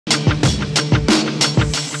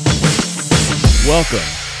Welcome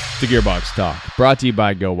to Gearbox Talk, brought to you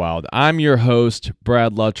by GoWild. I'm your host,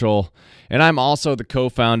 Brad Luttrell, and I'm also the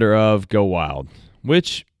co-founder of GoWild,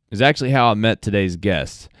 which is actually how I met today's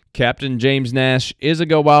guest. Captain James Nash is a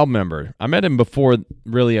GoWild member. I met him before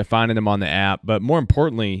really finding him on the app, but more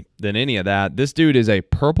importantly than any of that, this dude is a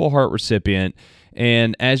Purple Heart recipient,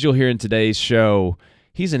 and as you'll hear in today's show,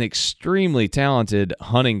 he's an extremely talented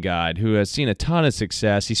hunting guide who has seen a ton of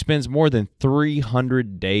success. He spends more than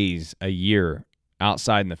 300 days a year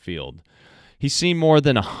outside in the field. He's seen more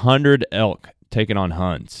than 100 elk taken on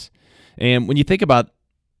hunts. And when you think about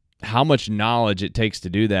how much knowledge it takes to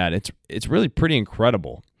do that, it's really pretty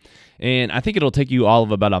incredible. And I think it'll take you all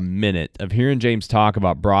of about a minute of hearing James talk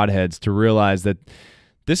about broadheads to realize that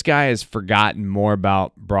this guy has forgotten more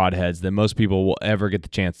about broadheads than most people will ever get the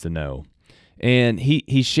chance to know. And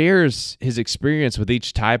he shares his experience with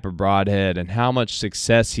each type of broadhead and how much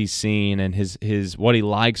success he's seen and his what he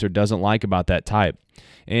likes or doesn't like about that type.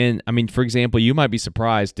 And I mean, for example, you might be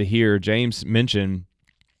surprised to hear James mention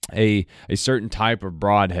a certain type of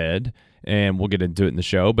broadhead, and we'll get into it in the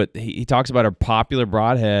show, but he talks about a popular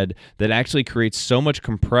broadhead that actually creates so much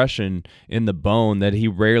compression in the bone that he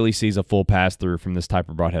rarely sees a full pass-through from this type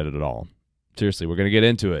of broadhead at all. Seriously, we're going to get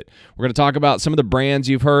into it. We're going to talk about some of the brands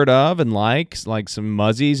you've heard of and like some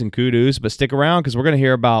Muzzies and Kudus, but stick around because we're going to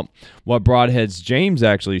hear about what broadheads James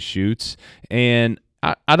actually shoots, and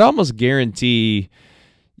I'd almost guarantee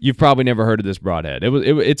you've probably never heard of this broadhead.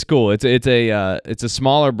 It's cool. It's a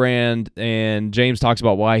smaller brand, and James talks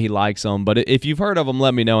about why he likes them. But if you've heard of them,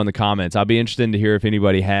 let me know in the comments. I'll be interested to hear if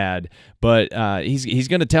anybody had. But he's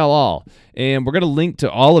going to tell all, and we're going to link to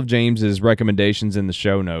all of James's recommendations in the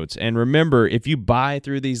show notes. And remember, if you buy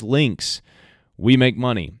through these links, we make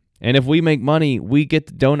money. And if we make money, we get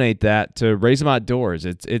to donate that to Raise Them Outdoors.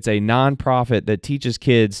 It's a nonprofit that teaches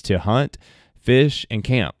kids to hunt, fish, and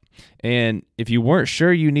camp. And if you weren't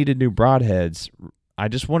sure you needed new broadheads, I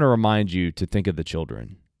just want to remind you to think of the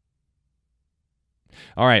children.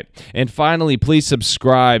 All right, and finally, please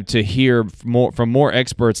subscribe to hear from more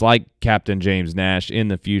experts like Captain James Nash in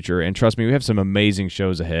the future. And trust me, we have some amazing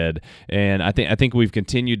shows ahead. And I think we've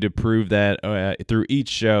continued to prove that through each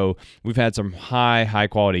show. We've had some high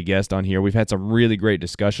quality guests on here. We've had some really great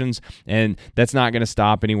discussions, and that's not going to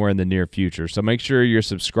stop anywhere in the near future. So make sure you're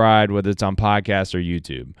subscribed, whether it's on podcast or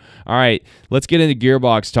YouTube. All right, let's get into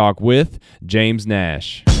Gearbox Talk with James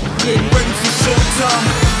Nash. Get ready for showtime.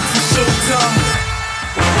 For showtime.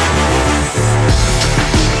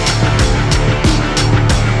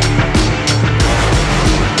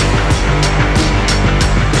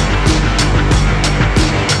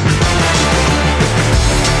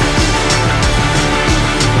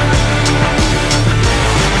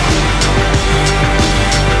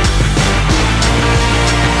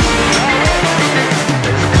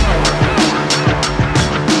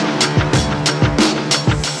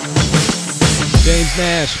 James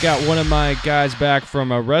Nash, got one of my guys back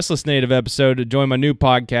from a Restless Native episode to join my new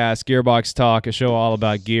podcast, Gearbox Talk, a show all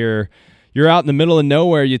about gear. You're out in the middle of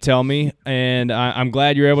nowhere, you tell me, and I'm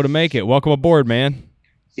glad you're able to make it. Welcome aboard, man.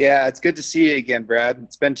 Yeah, it's good to see you again, Brad.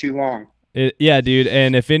 It's been too long. Yeah, dude,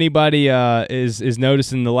 and if anybody is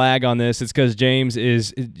noticing the lag on this, it's because James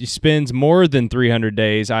spends more than 300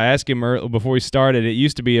 days. I asked him before we started. It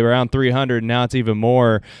used to be around 300, and now it's even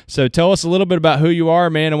more. So tell us a little bit about who you are,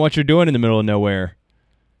 man, and what you're doing in the middle of nowhere.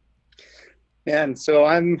 And so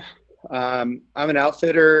I'm an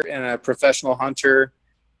outfitter and a professional hunter,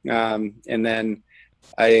 and then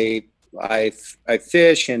I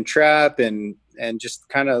fish and trap and just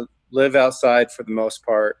kind of live outside for the most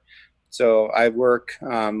part. So I work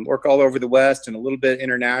all over the West and a little bit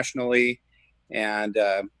internationally, and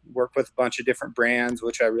work with a bunch of different brands,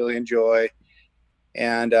 which I really enjoy.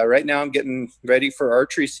 And right now I'm getting ready for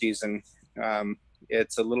archery season.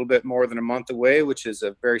 It's a little bit more than a month away, which is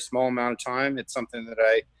a very small amount of time. It's something that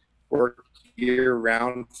I work year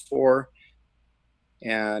round for.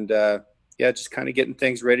 And yeah, just kind of getting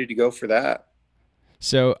things ready to go for that.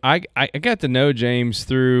 So I got to know James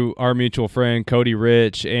through our mutual friend, Cody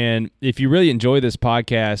Rich. And if you really enjoy this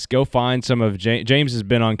podcast, go find some of James has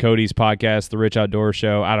been on Cody's podcast, The Rich Outdoor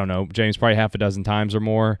Show. I don't know, James, probably half a dozen times or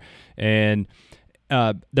more. And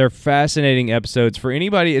they're fascinating episodes for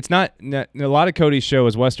anybody. It's not a lot of Cody's show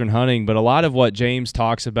is Western hunting, but a lot of what James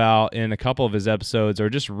talks about in a couple of his episodes are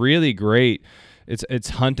just really great. It's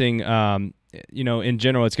hunting, in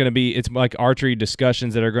general. It's like archery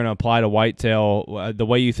discussions that are going to apply to whitetail, the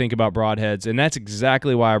way you think about broadheads. And that's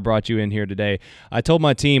exactly why I brought you in here today. I told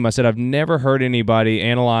my team, I said, I've never heard anybody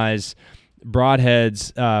analyze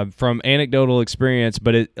broadheads from anecdotal experience,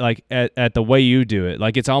 but at the way you do it.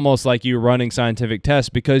 Like, it's almost like you're running scientific tests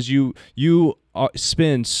because you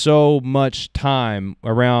spend so much time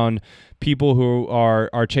around people who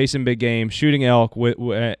are chasing big game, shooting elk.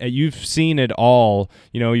 You've seen it all.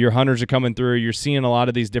 Your hunters are coming through. You're seeing a lot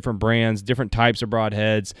of these different brands, different types of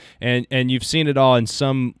broadheads, and you've seen it all in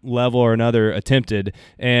some level or another attempted.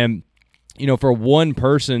 And for one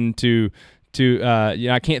person to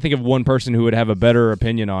I can't think of one person who would have a better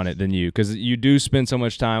opinion on it than you, because you do spend so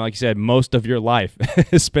much time, like you said, most of your life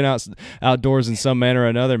is spent outdoors in some manner or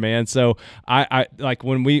another, man. So I like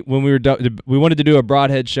when we wanted to do a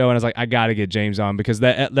broadhead show, and I was like, I got to get James on, because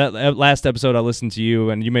that last episode I listened to you,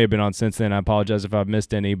 and you may have been on since then. I apologize if I've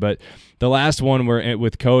missed any, but the last one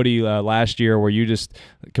with Cody last year, where you just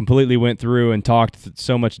completely went through and talked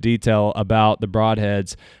so much detail about the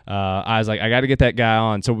broadheads, I was like, I got to get that guy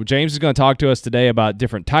on. So James is going to talk to us today about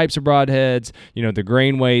different types of broadheads, the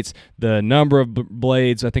grain weights, the number of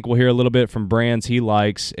blades. I think we'll hear a little bit from brands he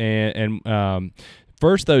likes. And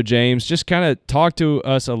first, though, James, just kind of talk to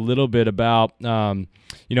us a little bit about,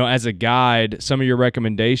 as a guide, some of your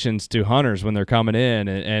recommendations to hunters when they're coming in,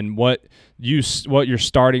 and what your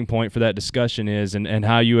starting point for that discussion is, and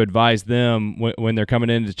how you advise them when they're coming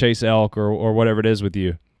in to chase elk or whatever it is with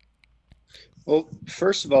you. Well,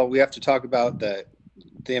 first of all, we have to talk about the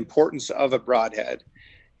importance of a broadhead.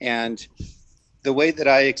 And the way that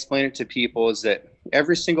I explain it to people is that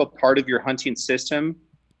every single part of your hunting system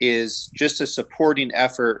is just a supporting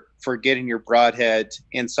effort for getting your broadhead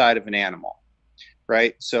inside of an animal,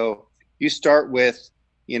 right? So you start with,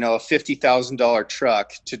 a $50,000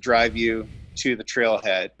 truck to drive you to the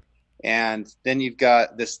trailhead. And then you've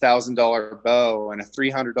got this $1,000 bow and a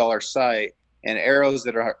 $300 sight and arrows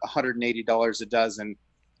that are $180 a dozen,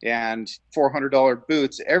 and $400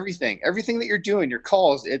 boots, everything that you're doing, your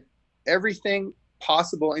calls, everything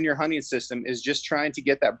possible in your hunting system is just trying to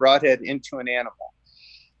get that broadhead into an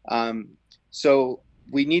animal. So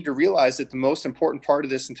we need to realize that the most important part of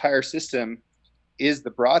this entire system is the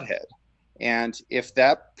broadhead. And if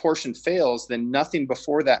that portion fails, then nothing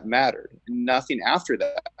before that mattered, and nothing after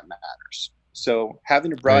that matters. So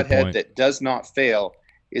having a broadhead that does not fail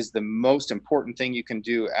is the most important thing you can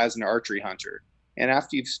do as an archery hunter. And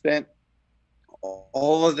after you've spent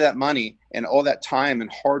all of that money and all that time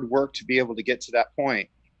and hard work to be able to get to that point,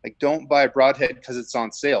 like, don't buy a broadhead because it's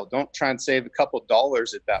on sale. Don't try and save a couple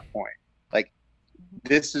dollars at that point. Like,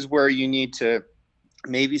 this is where you need to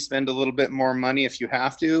maybe spend a little bit more money if you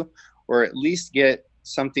have to, or at least get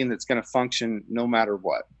something that's going to function no matter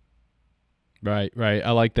what. Right.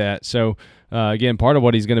 I like that. So, again, part of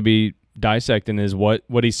what he's going to be dissecting is what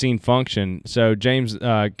he's seen function. So James,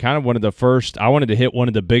 kind of one of the first, I wanted to hit one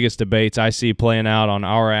of the biggest debates I see playing out on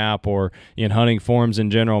our app or in hunting forums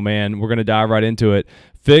in general, man. We're going to dive right into it.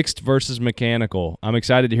 Fixed versus mechanical. I'm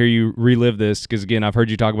excited to hear you relive this, because again, I've heard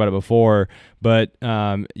you talk about it before, but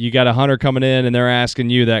you got a hunter coming in and they're asking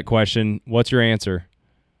you that question. What's your answer?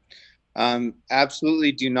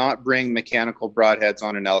 Absolutely do not bring mechanical broadheads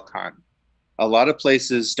on an elk hunt. A lot of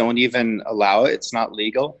places don't even allow it. It's not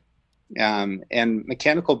legal. And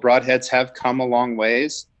mechanical broadheads have come a long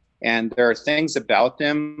ways, and there are things about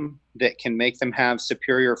them that can make them have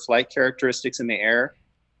superior flight characteristics in the air.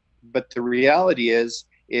 But the reality is,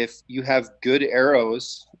 if you have good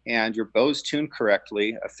arrows and your bow's tuned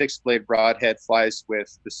correctly, a fixed blade broadhead flies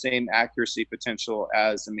with the same accuracy potential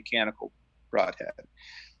as a mechanical broadhead.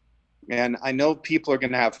 And I know people are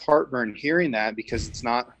going to have heartburn hearing that, because it's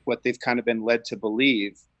not what they've kind of been led to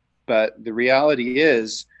believe. But the reality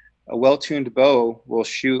is, a well-tuned bow will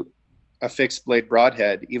shoot a fixed blade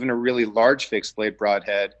broadhead, even a really large fixed blade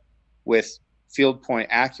broadhead, with field point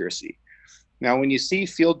accuracy. Now, when you see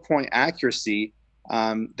field point accuracy,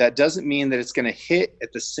 that doesn't mean that it's going to hit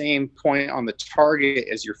at the same point on the target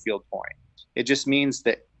as your field point. It just means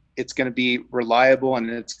that it's going to be reliable and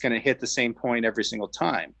it's going to hit the same point every single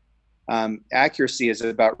time. Accuracy is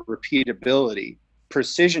about repeatability.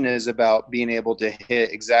 Precision is about being able to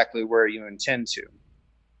hit exactly where you intend to.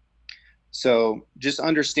 So just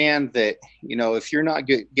understand that, if you're not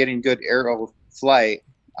getting good arrow flight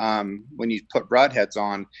when you put broadheads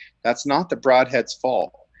on, that's not the broadhead's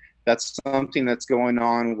fault. That's something that's going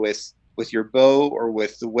on with your bow or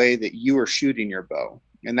with the way that you are shooting your bow.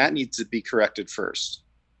 And that needs to be corrected first.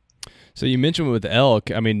 So you mentioned with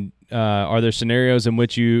elk, I mean, are there scenarios in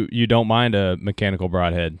which you don't mind a mechanical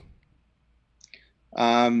broadhead?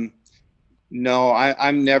 No,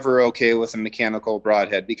 I'm never okay with a mechanical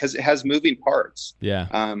broadhead, because it has moving parts. Yeah.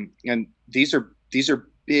 And these are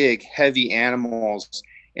big, heavy animals,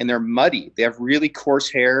 and they're muddy. They have really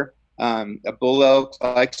coarse hair. A bull elk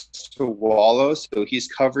likes to wallow, so he's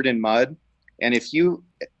covered in mud. And if you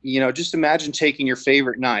just imagine taking your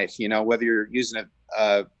favorite knife, whether you're using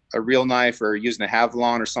a a real knife or using a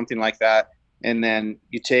Havalon or something like that, and then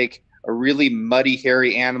you take a really muddy,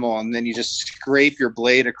 hairy animal, and then you just scrape your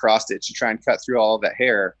blade across it to try and cut through all of that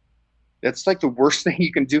hair. That's like the worst thing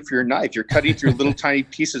you can do for your knife. You're cutting through little tiny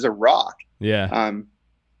pieces of rock. Yeah.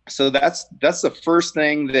 So that's the first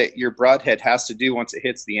thing that your broadhead has to do once it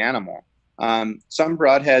hits the animal. Some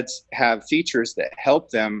broadheads have features that help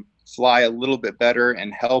them fly a little bit better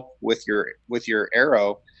and help with your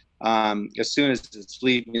arrow as soon as it's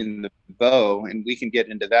leaving the bow, and we can get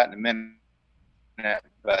into that in a minute.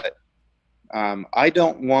 But I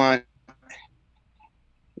don't want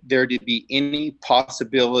there to be any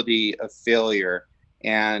possibility of failure,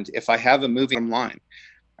 and if I have a moving line,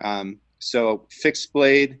 so fixed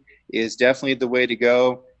blade is definitely the way to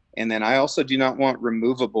go. And then I also do not want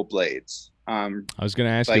removable blades. I was going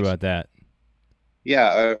to ask you about that.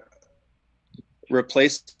 Yeah,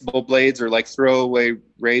 replaceable blades are like throwaway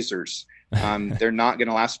razors. They're not going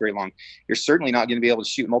to last very long. You're certainly not going to be able to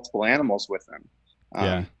shoot multiple animals with them.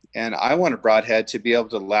 Yeah. And I want a broadhead to be able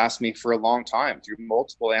to last me for a long time through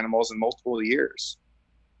multiple animals and multiple years.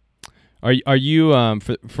 Are you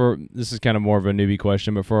for this is kind of more of a newbie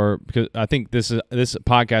question, but because I think this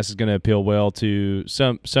podcast is going to appeal well to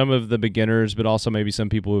some of the beginners, but also maybe some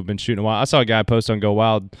people who've been shooting a while. I saw a guy post on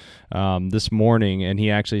GoWild this morning, and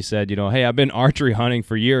he actually said, hey, I've been archery hunting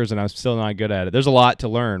for years, and I'm still not good at it. There's a lot to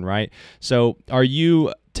learn, right? So, are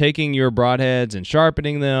you taking your broadheads and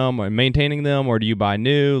sharpening them or maintaining them, or do you buy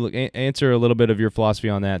new? Answer a little bit of your philosophy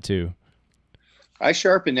on that too. I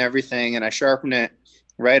sharpen everything, and I sharpen it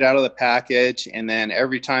right out of the package, and then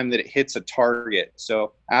every time that it hits a target.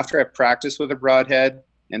 So after I practice with a broadhead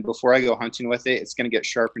and before I go hunting with it, it's going to get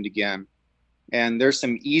sharpened again. And there's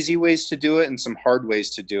some easy ways to do it and some hard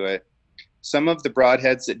ways to do it. Some of the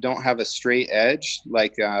broadheads that don't have a straight edge,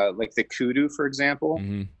 like the kudu, for example,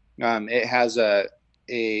 it has a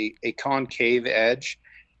concave edge,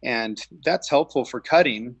 and that's helpful for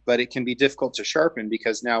cutting, but it can be difficult to sharpen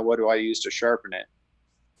because now what do I use to sharpen it?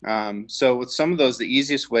 So with some of those, the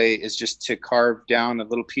easiest way is just to carve down a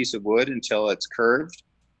little piece of wood until it's curved,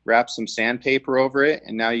 wrap some sandpaper over it,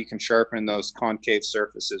 and now you can sharpen those concave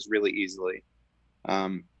surfaces really easily.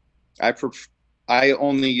 I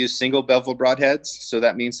only use single bevel broadheads, so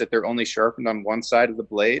that means that they're only sharpened on one side of the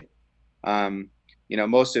blade.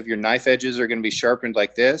 Most of your knife edges are going to be sharpened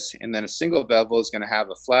like this, and then a single bevel is going to have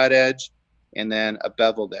a flat edge and then a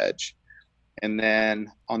beveled edge. And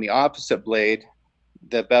then on the opposite blade,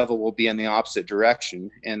 the bevel will be in the opposite direction,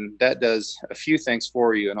 and that does a few things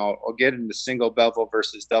for you. And I'll get into single bevel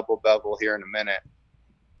versus double bevel here in a minute.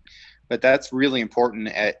 But that's really important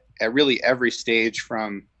at really every stage,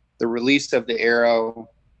 from the release of the arrow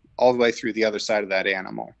all the way through the other side of that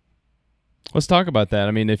animal. Let's talk about that.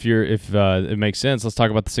 I mean, if it makes sense, let's talk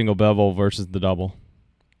about the single bevel versus the double.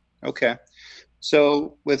 Okay.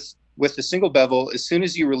 So with the single bevel, as soon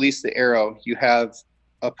as you release the arrow, you have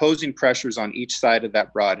opposing pressures on each side of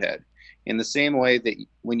that broadhead, in the same way that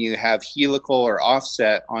when you have helical or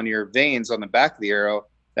offset on your vanes on the back of the arrow,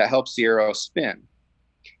 that helps the arrow spin.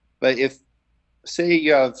 But if, say,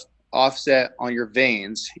 you have offset on your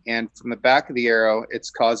vanes, and from the back of the arrow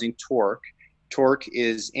it's causing torque. Torque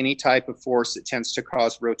is any type of force that tends to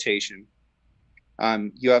cause rotation.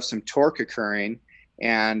 You have some torque occurring,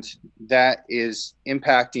 and that is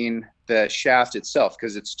impacting the shaft itself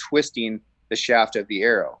because it's twisting the shaft of the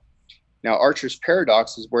arrow. Now, archer's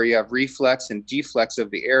paradox is where you have reflex and deflex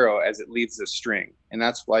of the arrow as it leaves the string. And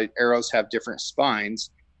that's why arrows have different spines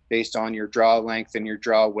based on your draw length and your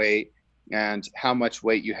draw weight and how much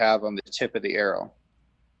weight you have on the tip of the arrow.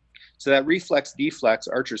 So that reflex deflex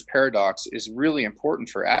archer's paradox is really important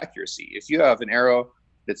for accuracy. If you have an arrow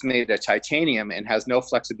that's made of titanium and has no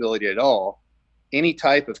flexibility at all, any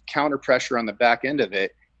type of counter pressure on the back end of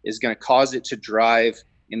it is going to cause it to drive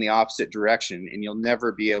in the opposite direction, and you'll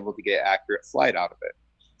never be able to get accurate flight out of it.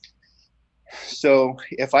 So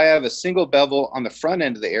if I have a single bevel on the front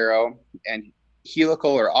end of the arrow and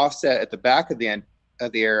helical or offset at the back of the end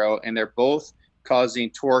of the arrow, and they're both causing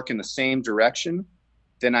torque in the same direction,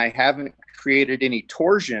 then I haven't created any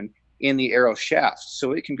torsion in the arrow shaft.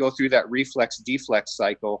 So it can go through that reflex deflex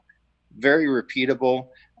cycle, very repeatable,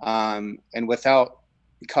 and without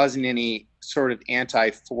causing any sort of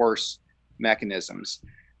anti-force mechanisms.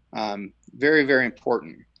 Very, very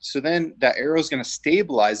important. So then that arrow is going to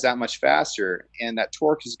stabilize that much faster, and that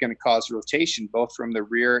torque is going to cause rotation both from the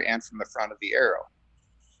rear and from the front of the arrow.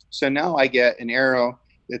 So now I get an arrow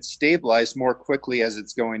that's stabilized more quickly as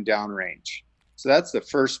it's going downrange. So that's the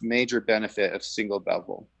first major benefit of single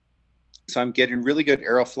bevel. So I'm getting really good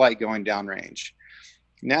arrow flight going downrange.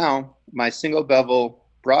 Now my single bevel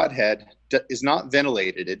broadhead is not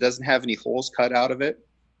ventilated. It doesn't have any holes cut out of it.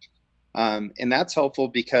 And that's helpful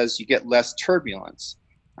because you get less turbulence.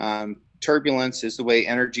 Turbulence is the way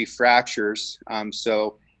energy fractures.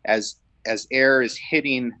 So as air is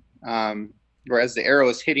hitting, or as the arrow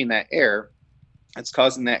is hitting that air, it's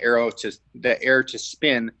causing the air to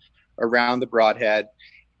spin around the broadhead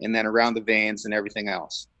and then around the vanes and everything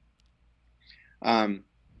else.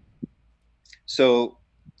 So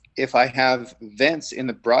if I have vents in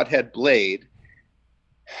the broadhead blade,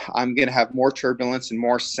 I'm going to have more turbulence and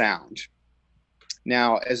more sound.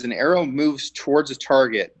 Now, as an arrow moves towards a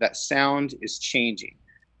target, that sound is changing.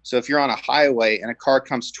 So if you're on a highway and a car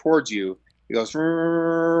comes towards you, it goes,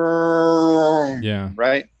 yeah,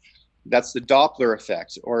 right? That's the Doppler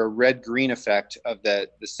effect, or a red-green effect of the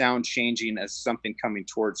sound changing as something coming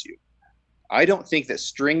towards you. I don't think that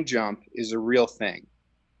string jump is a real thing.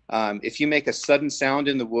 If you make a sudden sound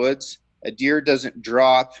in the woods, a deer doesn't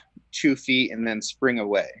drop 2 feet and then spring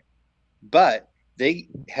away. But they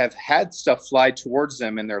have had stuff fly towards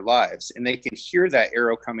them in their lives, and they can hear that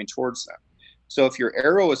arrow coming towards them. So if your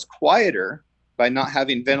arrow is quieter by not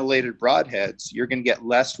having ventilated broadheads, you're going to get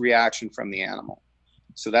less reaction from the animal.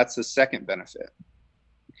 So that's the second benefit.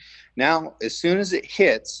 Now, as soon as it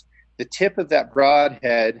hits, the tip of that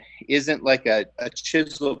broadhead isn't like a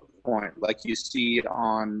chisel point like you see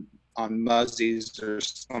on muzzies or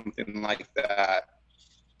something like that.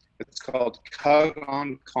 It's called cut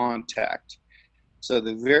on contact. So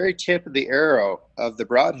the very tip of the arrow of the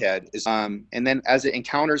broadhead is, and then as it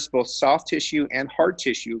encounters both soft tissue and hard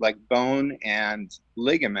tissue like bone and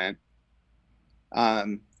ligament,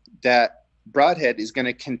 that broadhead is going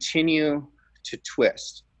to continue to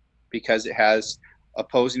twist because it has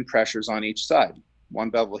opposing pressures on each side.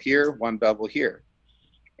 One bevel here, one bevel here.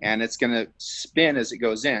 And it's going to spin as it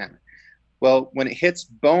goes in. Well, when it hits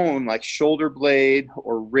bone like shoulder blade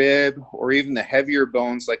or rib, or even the heavier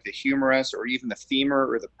bones like the humerus or even the femur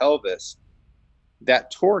or the pelvis, that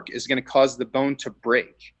torque is going to cause the bone to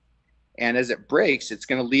break. And as it breaks, it's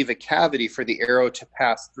going to leave a cavity for the arrow to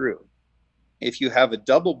pass through. If you have a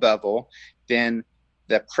double bevel, then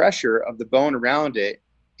the pressure of the bone around it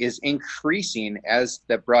is increasing as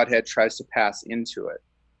the broadhead tries to pass into it.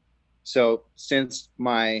 So since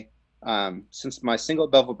my single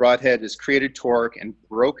bevel broadhead has created torque and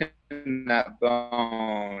broken that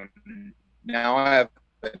bone, now I have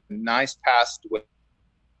a nice passageway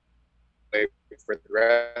for the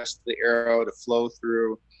rest of the arrow to flow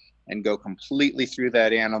through and go completely through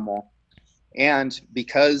that animal. And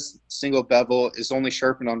because single bevel is only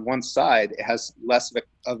sharpened on one side, it has less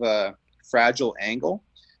of a fragile angle.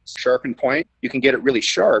 Sharpened point, you can get it really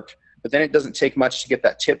sharp, but then it doesn't take much to get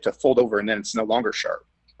that tip to fold over and then it's no longer sharp.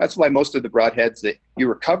 That's why most of the broadheads that you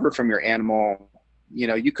recover from your animal,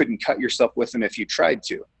 you couldn't cut yourself with them if you tried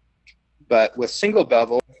to. But with single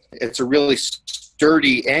bevel, it's a really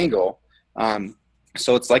sturdy angle.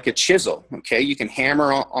 So it's like a chisel, okay? You can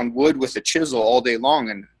hammer on wood with a chisel all day long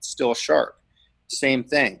and it's still sharp. Same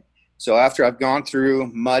thing. So after I've gone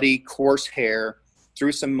through muddy, coarse hair,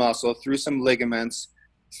 through some muscle, through some ligaments,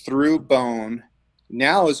 through bone,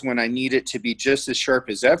 now is when I need it to be just as sharp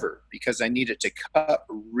as ever, because I need it to cut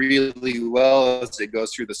really well as it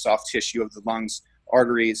goes through the soft tissue of the lungs,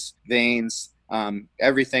 arteries, veins,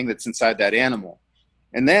 everything that's inside that animal.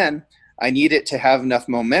 And then I need it to have enough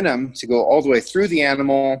momentum to go all the way through the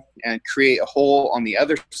animal and create a hole on the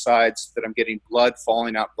other sides that I'm getting blood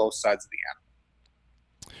falling out both sides of the animal.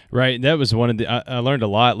 Right. That was one of the, I learned a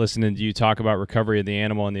lot listening to you talk about recovery of the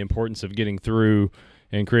animal and the importance of getting through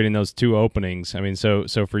and creating those two openings. I mean, so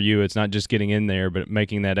for you, it's not just getting in there, but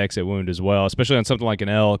making that exit wound as well, especially on something like an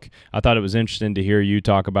elk. I thought it was interesting to hear you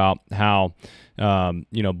talk about how,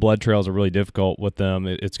 blood trails are really difficult with them.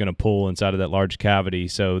 It's going to pull inside of that large cavity.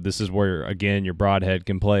 So this is where, again, your broadhead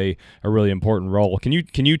can play a really important role. Can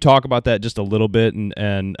you talk about that just a little bit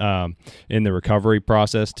and in the recovery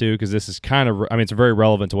process too? Because this is it's very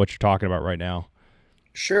relevant to what you're talking about right now.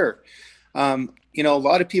 Sure. A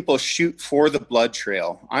lot of people shoot for the blood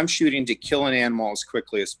trail. I'm shooting to kill an animal as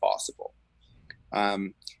quickly as possible.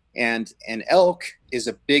 And an elk is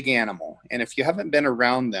a big animal. And if you haven't been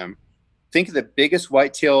around them, think of the biggest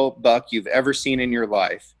whitetail buck you've ever seen in your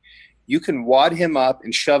life. You can wad him up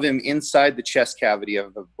and shove him inside the chest cavity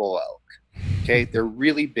of a bull elk. Okay, they're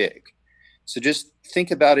really big. So just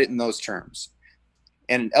think about it in those terms.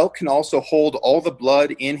 And an elk can also hold all the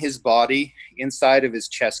blood in his body inside of his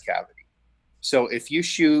chest cavity. So if you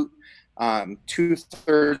shoot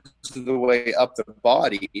 2/3 of the way up the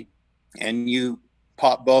body and you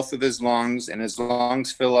pop both of his lungs and his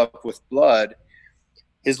lungs fill up with blood,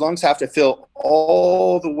 his lungs have to fill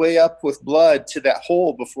all the way up with blood to that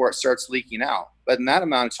hole before it starts leaking out. But in that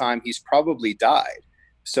amount of time, he's probably died.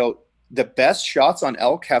 So the best shots on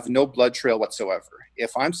elk have no blood trail whatsoever.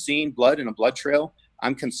 If I'm seeing blood in a blood trail,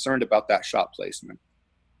 I'm concerned about that shot placement.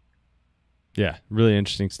 Yeah, really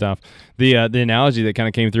interesting stuff. The analogy that kind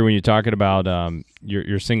of came through when you're talking about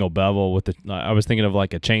your single bevel with I was thinking of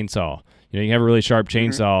like a chainsaw. You know, you have a really sharp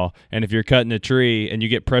chainsaw, and if you're cutting a tree and you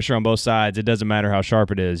get pressure on both sides, it doesn't matter how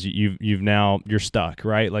sharp it is. You're stuck,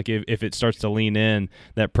 right? Like if it starts to lean in,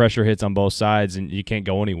 that pressure hits on both sides, and you can't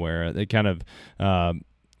go anywhere. It kind of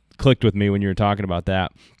clicked with me when you were talking about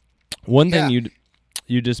that. One thing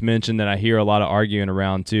you just mentioned that I hear a lot of arguing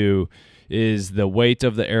around too is the weight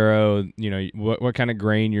of the arrow, you know, what kind of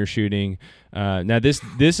grain you're shooting. Now this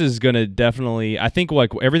is going to definitely, I think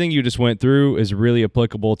like everything you just went through is really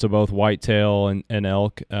applicable to both whitetail and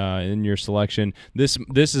elk in your selection. This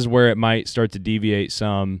is where it might start to deviate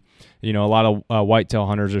some. You know, a lot of whitetail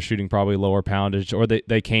hunters are shooting probably lower poundage, or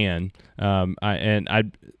they can.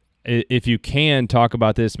 If you can talk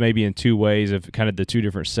about this maybe in two ways of kind of the two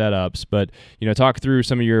different setups, but, you know, talk through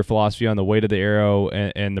some of your philosophy on the weight of the arrow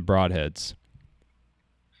and the broadheads.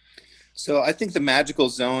 So I think the magical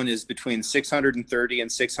zone is between 630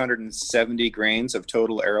 and 670 grains of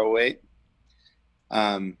total arrow weight.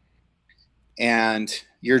 And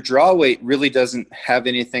your draw weight really doesn't have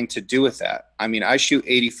anything to do with that. I mean, I shoot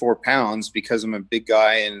 84 pounds because I'm a big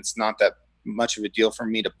guy and it's not that much of a deal for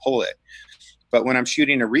me to pull it. But when I'm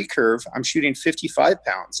shooting a recurve, I'm shooting 55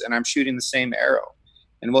 pounds and I'm shooting the same arrow.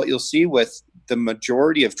 And what you'll see with the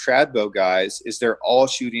majority of trad bow guys is they're all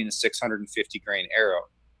shooting a 650 grain arrow,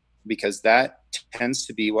 because that tends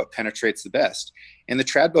to be what penetrates the best. And the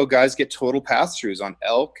trad bow guys get total pass-throughs on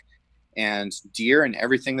elk and deer and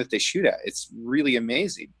everything that they shoot at. It's really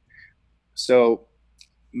amazing. So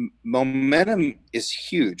momentum is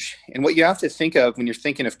huge. And what you have to think of when you're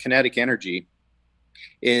thinking of kinetic energy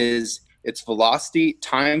is it's velocity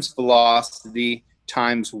times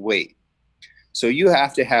weight. So you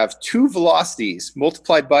have to have two velocities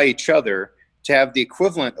multiplied by each other to have the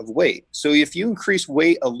equivalent of weight. So if you increase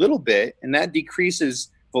weight a little bit and that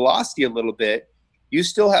decreases velocity a little bit, you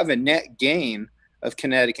still have a net gain of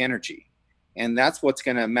kinetic energy. And that's what's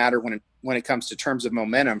going to matter when it comes to terms of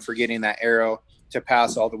momentum for getting that arrow to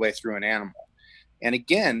pass all the way through an animal. And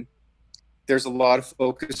again, there's a lot of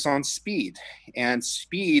focus on speed, and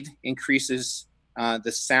speed increases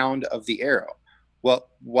the sound of the arrow. Well,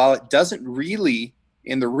 while it doesn't really,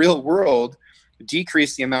 in the real world,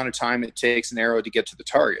 decrease the amount of time it takes an arrow to get to the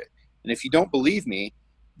target. And if you don't believe me,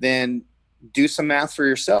 then do some math for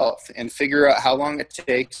yourself and figure out how long it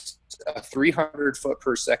takes a 300 foot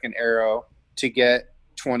per second arrow to get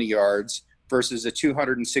 20 yards versus a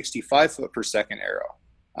 265 foot per second arrow.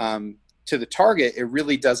 To the target, it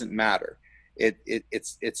really doesn't matter.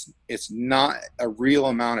 It's not a real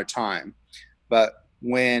amount of time. But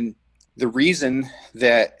when the reason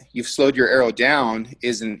that you've slowed your arrow down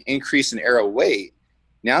is an increase in arrow weight,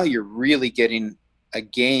 now you're really getting a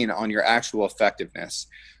gain on your actual effectiveness.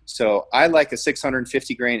 So I like a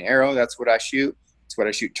 650 grain arrow. That's what I shoot. It's what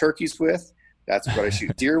I shoot turkeys with. That's what I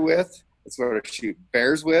shoot deer with. That's what I shoot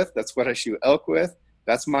bears with. That's what I shoot elk with.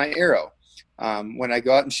 That's my arrow. When I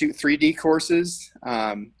go out and shoot 3D courses,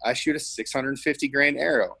 I shoot a 650 grain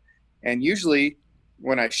arrow. And usually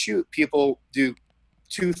when I shoot, people do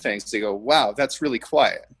two things. They go, wow, that's really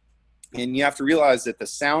quiet. And you have to realize that the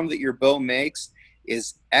sound that your bow makes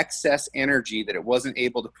is excess energy that it wasn't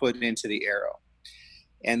able to put into the arrow.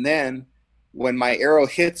 And then when my arrow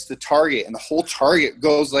hits the target and the whole target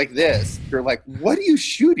goes like this, you're like, what are you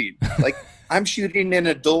shooting? Like, I'm shooting an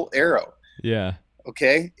adult arrow. Yeah.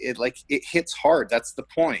 Okay. It hits hard. That's the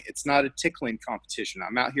point. It's not a tickling competition.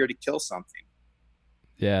 I'm out here to kill something.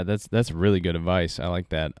 Yeah. That's really good advice. I like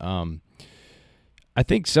that. I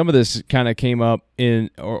think some of this kind of came up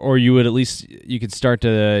or you would at least, you could start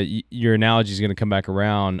to, your analogy is going to come back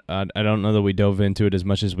around. I don't know that we dove into it as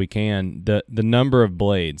much as we can. The number of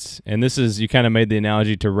blades, and this is, you kind of made the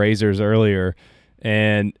analogy to razors earlier,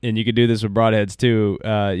 and you could do this with broadheads too.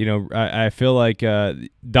 I feel like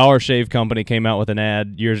Dollar Shave Company came out with an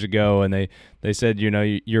ad years ago, and they said,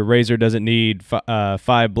 your razor doesn't need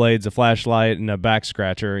 5 blades, a flashlight, and a back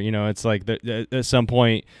scratcher. It's like at some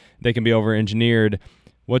point they can be over-engineered.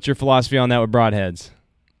 What's your philosophy on that with broadheads?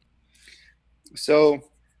 So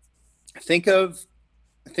think of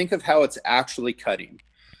how it's actually cutting.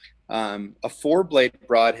 A 4-blade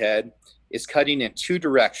broadhead is cutting in 2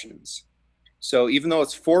 directions. So even though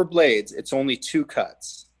it's 4 blades, it's only 2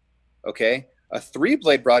 cuts. Okay. A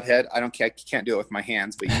 3-blade broadhead, I can't do it with my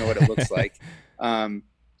hands, but you know what it looks like,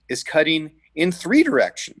 is cutting in 3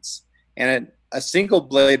 directions. And a single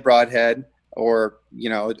blade broadhead, or, you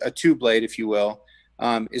know, a 2 blade, if you will,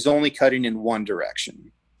 is only cutting in 1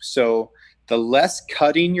 direction. So the less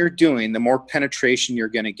cutting you're doing, the more penetration you're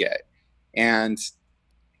going to get. And,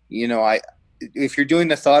 you know, if you're doing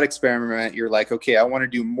the thought experiment, you're like, okay, I want to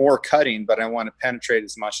do more cutting, but I want to penetrate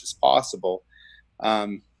as much as possible.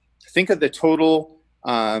 Think of the total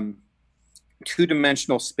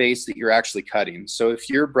 2-dimensional space that you're actually cutting. So if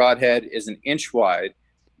your broadhead is 1 inch wide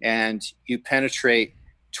and you penetrate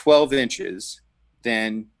 12 inches,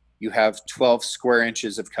 then you have 12 square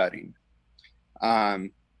inches of cutting.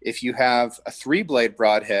 If you have a 3-blade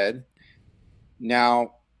broadhead,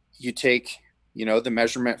 now you take, you know, the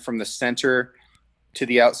measurement from the center to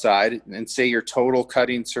the outside, and say your total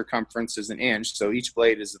cutting circumference is 1 inch. So each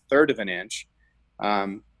blade is 1/3 of an inch.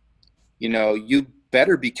 You know, you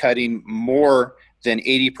better be cutting more than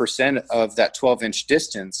 80% of that 12-inch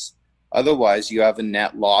distance. Otherwise, you have a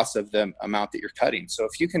net loss of the amount that you're cutting. So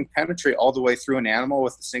if you can penetrate all the way through an animal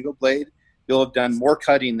with a single blade, you'll have done more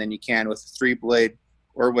cutting than you can with a 3-blade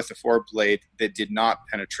or with a 4-blade that did not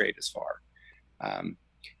penetrate as far.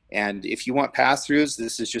 And if you want pass-throughs,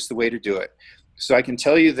 this is just the way to do it. So I can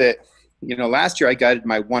tell you that, you know, last year I guided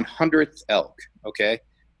my 100th elk. Okay.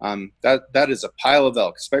 That is a pile of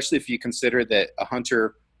elk, especially if you consider that a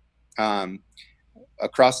hunter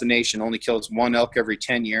across the nation only kills 1 elk every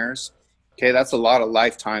 10 years. Okay. That's a lot of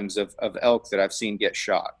lifetimes of elk that I've seen get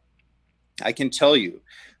shot. I can tell you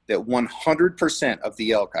that 100% of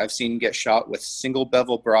the elk I've seen get shot with single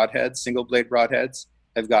bevel broadheads, single blade broadheads,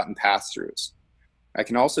 have gotten pass-throughs. I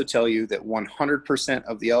can also tell you that 100%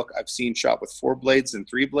 of the elk I've seen shot with 4 blades and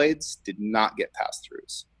 3 blades did not get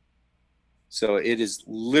pass-throughs. So it is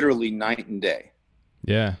literally night and day.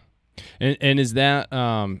 Yeah. And is that,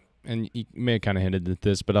 and you may have kind of hinted at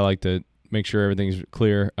this, but I like to make sure everything's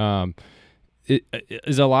clear.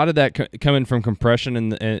 Is a lot of that coming from compression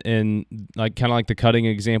and like kind of like the cutting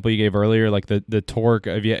example you gave earlier, like the torque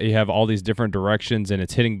of you have all these different directions and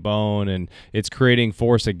it's hitting bone and it's creating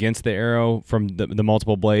force against the arrow from the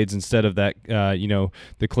multiple blades instead of that, you know,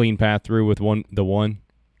 the clean path through with the one.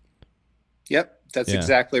 Yep. That's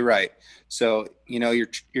exactly right. So, you know, you're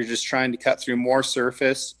just trying to cut through more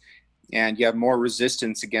surface and you have more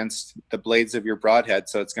resistance against the blades of your broadhead.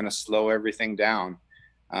 So it's going to slow everything down.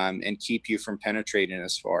 And keep you from penetrating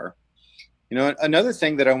as far. You know, another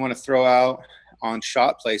thing that I want to throw out on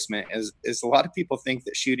shot placement is a lot of people think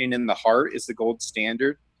that shooting in the heart is the gold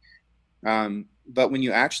standard. But when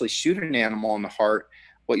you actually shoot an animal in the heart,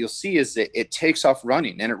 what you'll see is that it takes off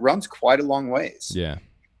running and it runs quite a long ways. Yeah.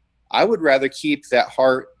 I would rather keep that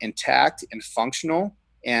heart intact and functional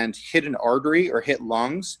and hit an artery or hit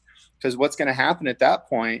lungs, because what's going to happen at that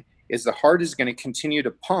point is the heart is going to continue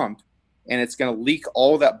to pump and it's going to leak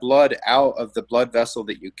all that blood out of the blood vessel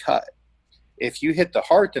that you cut. If you hit the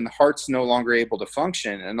heart, then the heart's no longer able to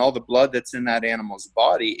function, and all the blood that's in that animal's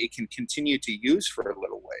body, it can continue to use for a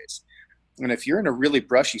little ways. And if you're in a really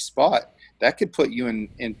brushy spot, that could put you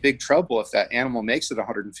in big trouble if that animal makes it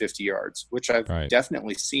 150 yards, which I've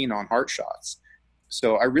definitely seen on heart shots.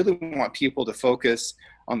 So I really want people to focus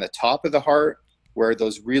on the top of the heart, where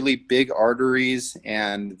those really big arteries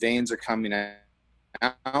and veins are coming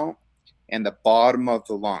out, and the bottom of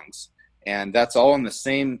the lungs. And that's all in the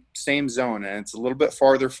same zone. And it's a little bit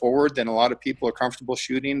farther forward than a lot of people are comfortable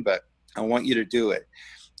shooting, but I want you to do it.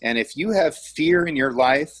 And if you have fear in your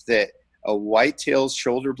life that a whitetail's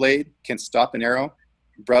shoulder blade can stop an arrow,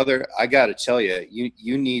 brother, I got to tell you,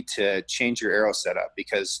 you need to change your arrow setup,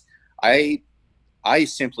 because I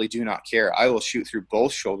simply do not care. I will shoot through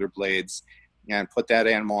both shoulder blades and put that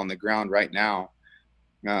animal on the ground right now.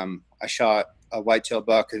 I shot a whitetail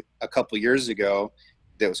buck a couple years ago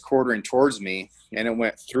that was quartering towards me, and it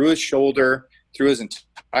went through his shoulder, through his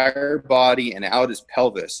entire body, and out his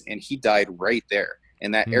pelvis, and he died right there.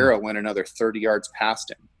 And that arrow went another 30 yards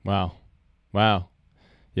past him. Wow.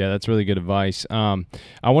 Yeah, that's really good advice. I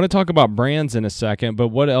want to talk about brands in a second, but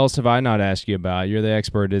what else have I not asked you about? You're the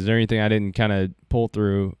expert. Is there anything I didn't kind of pull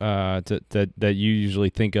through that you usually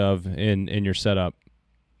think of in your setup?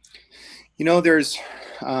 You know, there's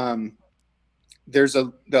a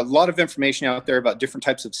lot of information out there about different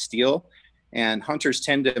types of steel, and hunters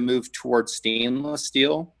tend to move towards stainless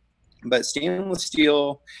steel. But stainless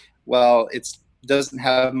steel, well, it doesn't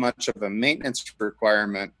have much of a maintenance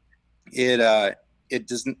requirement. It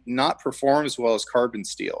does not perform as well as carbon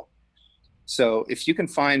steel. So if you can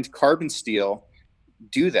find carbon steel,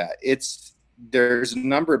 do that. There's a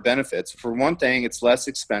number of benefits. For one thing, it's less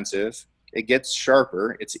expensive. It gets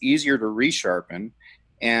sharper. It's easier to resharpen.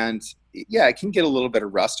 And yeah, it can get a little bit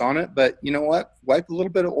of rust on it, but you know what? Wipe a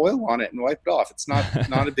little bit of oil on it and wipe it off. It's not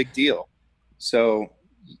a big deal. So,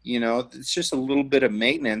 it's just a little bit of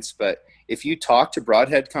maintenance. But if you talk to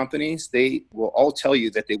broadhead companies, they will all tell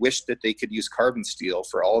you that they wish that they could use carbon steel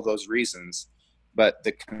for all those reasons. But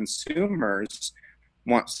the consumers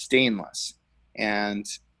want stainless. And,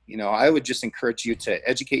 I would just encourage you to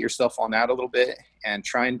educate yourself on that a little bit and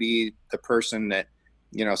try and be the person that,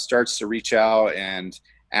 starts to reach out and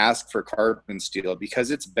ask for carbon steel,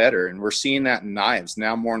 because it's better. And we're seeing that in knives.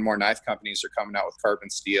 Now more and more knife companies are coming out with carbon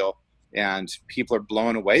steel, and people are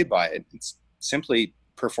blown away by it. It simply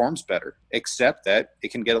performs better, except that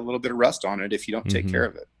it can get a little bit of rust on it if you don't take care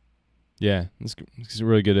of it. Yeah, this is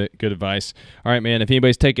really good advice. All right, man, if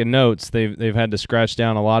anybody's taking notes, they've had to scratch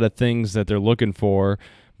down a lot of things that they're looking for.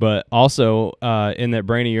 But also in that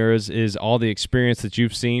brain of yours is all the experience that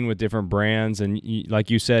you've seen with different brands, and like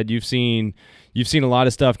you said, you've seen a lot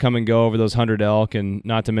of stuff come and go over those 100 elk, and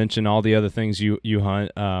not to mention all the other things you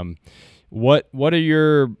hunt. What are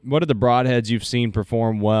the broadheads you've seen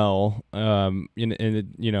perform well? Where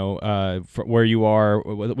you are,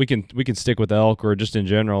 we can stick with elk or just in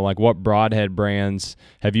general. Like, what broadhead brands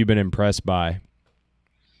have you been impressed by?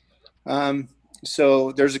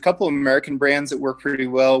 So there's a couple of American brands that work pretty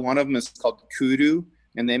well. One of them is called Kudu,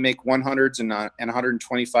 and they make 100s and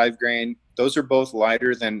 125 grain. Those are both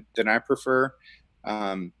lighter than I prefer.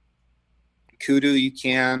 Kudu, you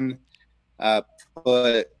can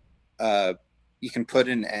put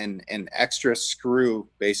an extra screw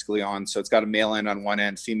basically on, so it's got a male end on one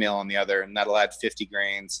end, female on the other, and that'll add 50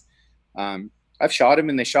 grains. I've shot them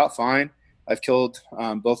and they shot fine. I've killed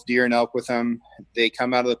both deer and elk with them. They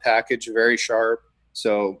come out of the package very sharp,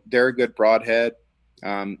 so they're a good broadhead.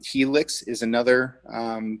 Helix is another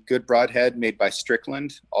good broadhead made by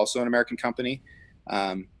Strickland, also an American company.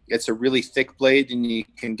 It's a really thick blade, and you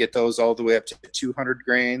can get those all the way up to 200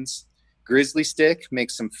 grains. Grizzly Stick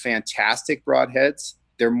makes some fantastic broadheads.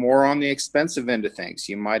 They're more on the expensive end of things.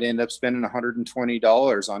 You might end up spending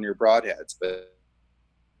 $120 on your broadheads, but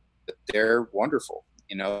they're wonderful.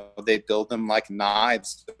 They build them like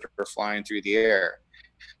knives that are flying through the air.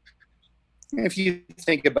 If you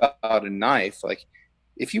think about a knife, like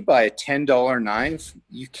if you buy a $10 knife,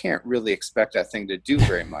 you can't really expect that thing to do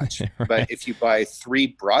very much. Right. But if you buy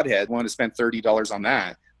 3 broadheads, want to spend $30 on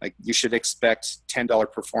that, like you should expect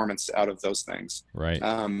 $10 performance out of those things. Right.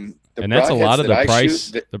 And that's a lot of the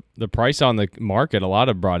price. The price on the market. A lot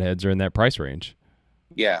of broadheads are in that price range.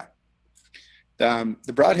 Yeah. The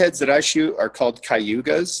broadheads that I shoot are called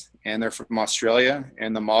Cayugas, and they're from Australia.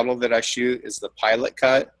 And the model that I shoot is the Pilot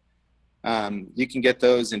Cut. You can get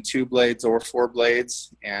those in 2 blades or 4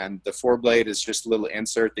 blades, and the 4 blade is just a little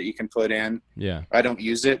insert that you can put in. Yeah. I don't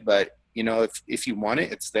use it, but if you want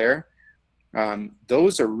it, it's there.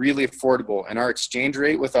 Those are really affordable, and our exchange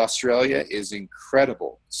rate with Australia is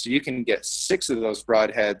incredible. So you can get 6 of those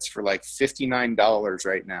broadheads for like $59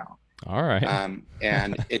 right now. All right.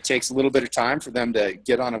 And it takes a little bit of time for them to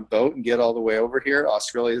get on a boat and get all the way over here.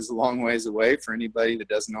 Australia is a long ways away for anybody that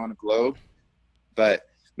doesn't own a globe. But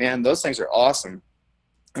man, those things are awesome.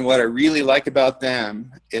 And what I really like about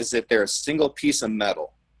them is that they're a single piece of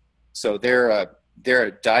metal. So they're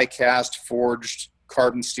a die-cast forged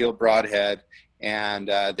carbon steel broadhead, and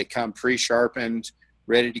they come pre-sharpened,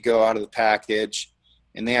 ready to go out of the package.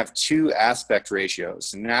 And they have 2 aspect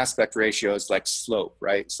ratios. And an aspect ratio is like slope,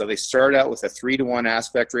 right? So they start out with a 3-to-1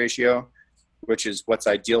 aspect ratio, which is what's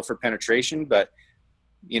ideal for penetration. But,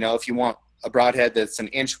 if you want a broadhead that's an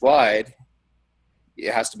inch wide,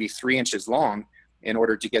 it has to be 3 inches long in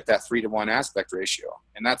order to get that 3-to-1 aspect ratio.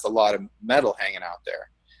 And that's a lot of metal hanging out there.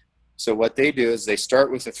 So what they do is they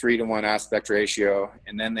start with a 3-to-1 aspect ratio,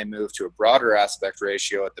 and then they move to a broader aspect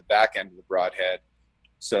ratio at the back end of the broadhead.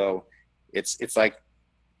 So it's like,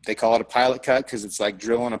 they call it a pilot cut because it's like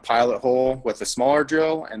drilling a pilot hole with a smaller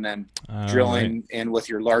drill and then drilling in with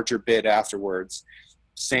your larger bit afterwards.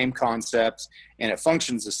 Same concept, and it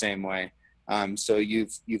functions the same way. So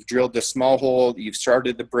you've drilled the small hole, you've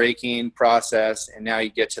started the breaking process, and now you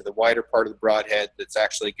get to the wider part of the broadhead that's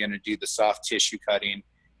actually going to do the soft tissue cutting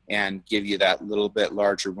and give you that little bit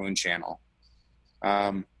larger wound channel.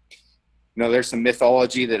 There's some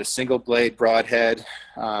mythology that a single blade broadhead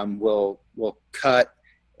will cut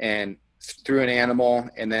and through an animal,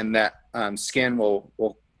 and then that skin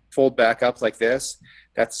will fold back up like this.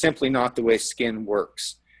 That's simply not the way skin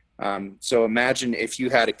works. So imagine if you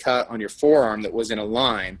had a cut on your forearm that was in a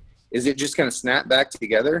line, is it just going to snap back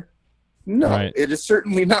together? No, right. It is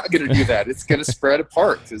certainly not going to do that. It's going to spread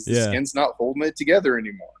apart because the skin's not holding it together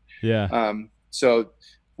anymore. Yeah. So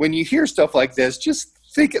when you hear stuff like this, just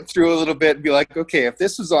think it through a little bit and be like, okay, if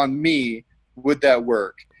this was on me, would that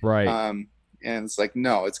work? Right. And it's like,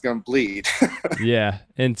 no, it's going to bleed. Yeah,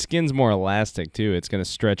 and skin's more elastic too. It's going to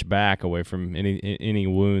stretch back away from any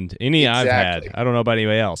wound. Exactly. I've had. I don't know about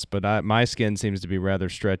anybody else, but my skin seems to be rather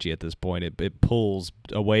stretchy at this point. It pulls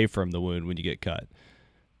away from the wound when you get cut.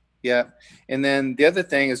 Yeah, and then the other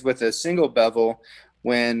thing is with a single bevel,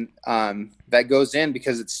 when that goes in,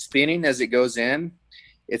 because it's spinning as it goes in,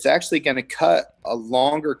 it's actually going to cut a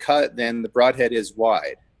longer cut than the broadhead is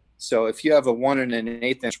wide. So if you have a 1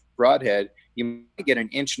 1/8 inch broadhead, you might get an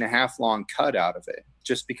 1.5 inch long cut out of it,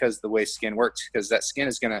 just because the way skin works, because that skin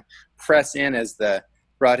is going to press in as the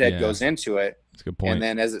broadhead goes into it. That's a good point. And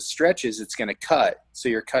then as it stretches, it's going to cut. So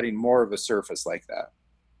you're cutting more of a surface like that.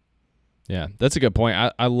 Yeah, that's a good point.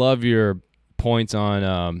 I love your points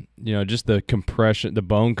on just the compression, the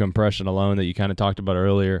bone compression alone that you kind of talked about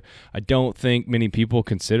earlier. I don't think many people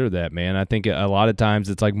consider that, man. I think a lot of times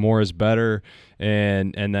it's like more is better,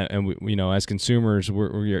 and we, as consumers,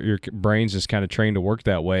 your brain's just kind of trained to work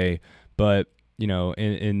that way. But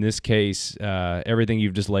in this case, everything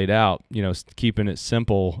you've just laid out, keeping it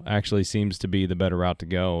simple actually seems to be the better route to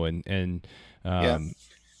go.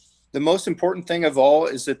 The most important thing of all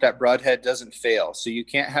is that broadhead doesn't fail. So you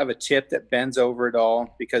can't have a tip that bends over at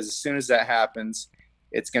all, because as soon as that happens,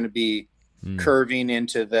 it's going to be curving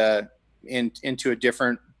into a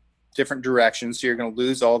different direction. So you're going to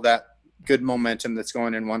lose all that good momentum that's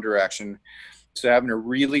going in one direction. So having a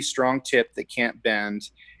really strong tip that can't bend,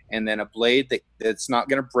 and then a blade that's not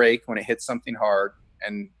going to break when it hits something hard.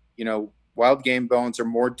 And, wild game bones are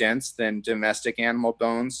more dense than domestic animal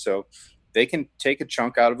bones. So they can take a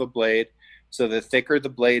chunk out of a blade. So the thicker the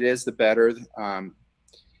blade is, the better.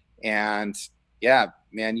 And yeah,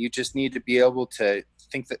 man, you just need to be able to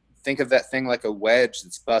think of that thing like a wedge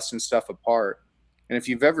that's busting stuff apart. And if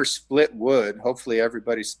you've ever split wood, hopefully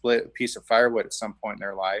everybody split a piece of firewood at some point in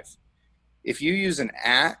their life. If you use an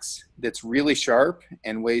axe that's really sharp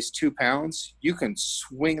and weighs 2 pounds, you can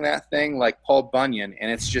swing that thing like Paul Bunyan, and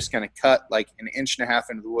it's just going to cut like 1.5 inches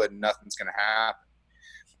into the wood, and nothing's going to happen.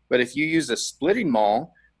 But if you use a splitting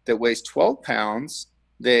maul that weighs 12 pounds,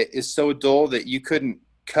 that is so dull that you couldn't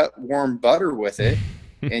cut warm butter with it,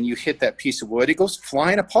 and you hit that piece of wood, it goes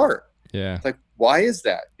flying apart. Yeah. Like, why is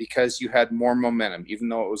that? Because you had more momentum. Even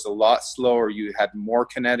though it was a lot slower, you had more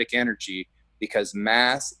kinetic energy, because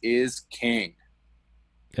mass is king.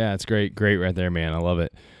 Yeah, it's great right there, man. I love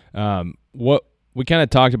it. What we kind of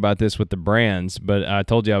talked about this with the brands, but I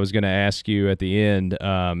told you I was going to ask you at the end.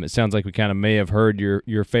 It sounds like we kind of may have heard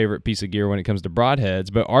your favorite piece of gear when it comes to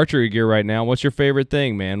broadheads, but archery gear right now, what's your favorite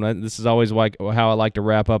thing, man? This is always like how I like to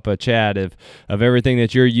wrap up a chat of everything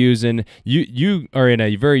that you're using. You are in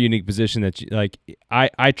a very unique position that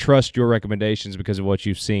I trust your recommendations because of what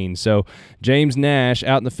you've seen. So James Nash,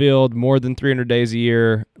 out in the field more than 300 days a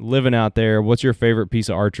year, living out there. What's your favorite piece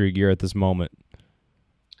of archery gear at this moment?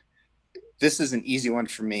 This is an easy one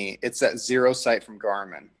for me. It's that Zero Sight from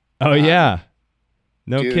Garmin. Oh, yeah.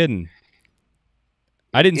 No kidding.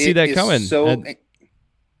 I didn't see that coming.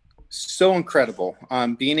 So incredible.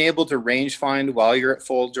 Being able to range find while you're at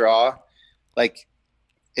full draw, like,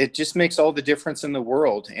 it just makes all the difference in the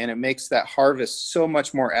world. And it makes that harvest so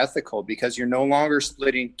much more ethical, because you're no longer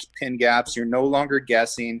splitting pin gaps. You're no longer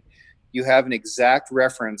guessing. You have an exact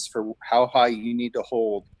reference for how high you need to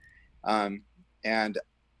hold.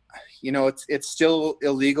 It's still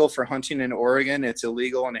illegal for hunting in Oregon. It's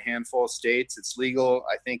illegal in a handful of states. It's legal,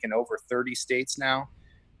 I think, in over 30 states now.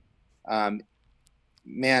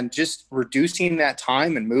 Just reducing that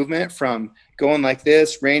time and movement from going like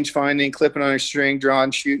this, range finding, clipping on a string,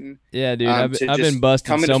 drawing, shooting. Yeah, dude, I've been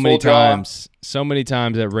busted so many times. So many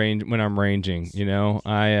times at range when I'm ranging.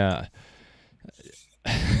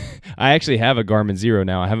 I actually have a Garmin Zero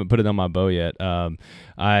now. I haven't put it on my bow yet.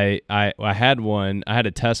 I had one. I had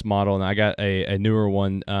a test model, and I got a newer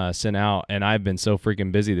one sent out, and I've been so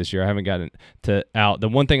freaking busy this year. I haven't gotten out. The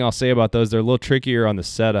one thing I'll say about those, they're a little trickier on the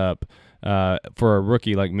setup for a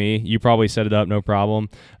rookie like me. You probably set it up no problem.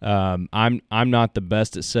 I'm not the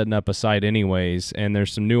best at setting up a sight anyways, and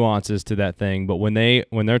there's some nuances to that thing. But when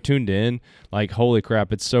they're tuned in, like, holy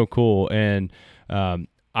crap, it's so cool. And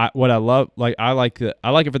I like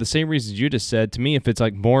it for the same reasons you just said. To me, if it's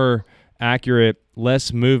like more accurate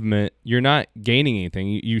less movement, you're not gaining anything.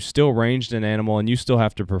 You still ranged an animal, and you still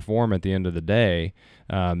have to perform at the end of the day.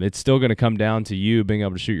 It's still going to come down to you being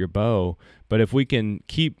able to shoot your bow. But if we can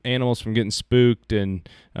keep animals from getting spooked, and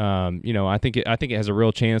I think it has a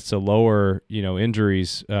real chance to lower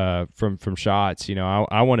injuries from shots.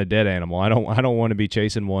 I want a dead animal. I don't want to be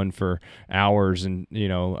chasing one for hours and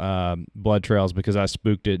blood trails because I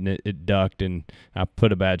spooked it and it ducked and I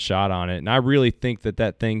put a bad shot on it. And I really think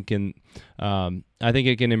that thing can. I think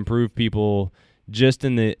it can improve people just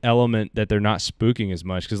in the element that they're not spooking as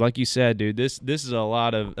much. Because like you said, dude, this is a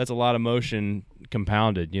lot of motion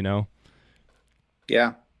compounded.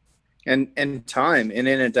 Yeah. And time. And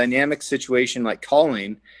in a dynamic situation like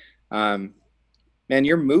calling, man,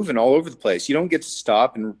 you're moving all over the place. You don't get to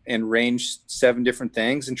stop and range 7 different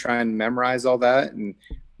things and try and memorize all that. And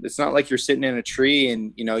it's not like you're sitting in a tree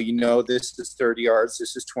and, this is 30 yards,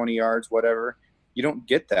 this is 20 yards, whatever. You don't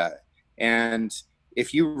get that. And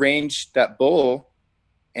if you range that bull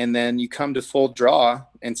and then you come to full draw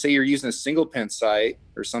and say you're using a single pin sight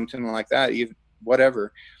or something like that, even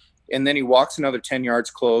whatever, and then he walks another 10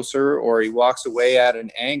 yards closer or he walks away at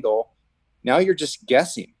an angle, now you're just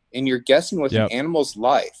guessing, and you're guessing with an animal's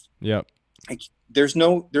life. Yep. Like, there's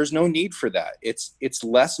no need for that. It's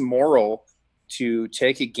less moral to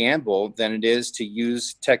take a gamble than it is to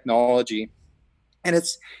use technology. And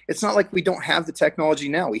it's not like we don't have the technology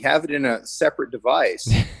now. We have it in a separate device.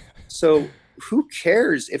 So who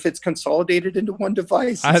cares if it's consolidated into one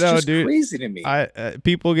device? It's just crazy to me.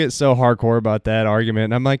 People get so hardcore about that argument,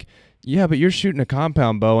 and I'm like, yeah, but you're shooting a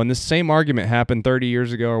compound bow, and this same argument happened 30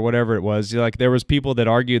 years ago or whatever it was. Like, there was people that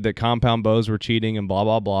argued that compound bows were cheating and blah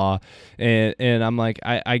blah blah, and I'm like,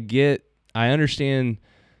 I understand,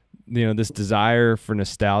 this desire for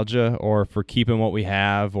nostalgia or for keeping what we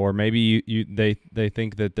have, or maybe they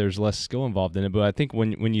think that there's less skill involved in it. But I think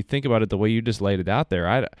when you think about it the way you just laid it out there,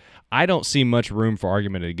 I don't see much room for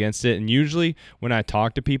argument against it. And usually when I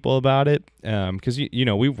talk to people about it, because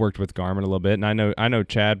we've worked with Garmin a little bit, and I know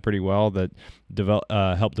Chad pretty well that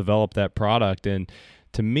helped develop that product. And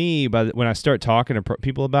to me, when I start talking to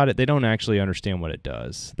people about it, they don't actually understand what it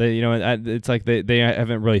does. It's like they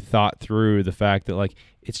haven't really thought through the fact that, like,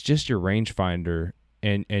 it's just your rangefinder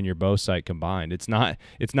and your bow sight combined. It's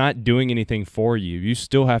not doing anything for you. You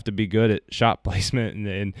still have to be good at shot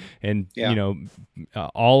placement and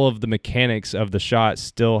all of the mechanics of the shot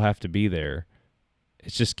still have to be there.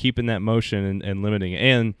 It's just keeping that motion and limiting it.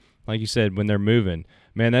 And like you said, when they're moving,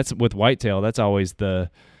 man, that's with whitetail. That's always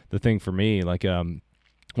the thing for me. Like,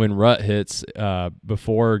 when rut hits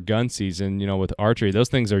before gun season, with archery, those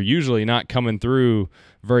things are usually not coming through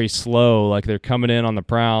very slow. Like, they're coming in on the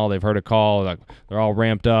prowl, they've heard a call, like they're all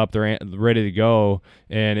ramped up, they're ready to go,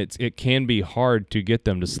 and it can be hard to get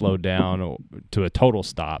them to slow down to a total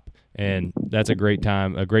stop. And that's a great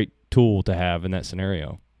tool to have in that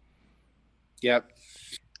scenario. Yep.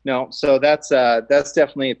 No, so that's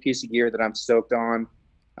definitely a piece of gear that I'm stoked on.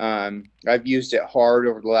 I've used it hard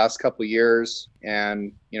over the last couple of years,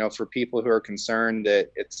 and for people who are concerned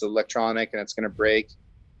that it's electronic and it's going to break,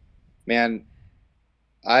 man,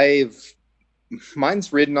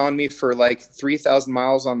 mine's ridden on me for like 3,000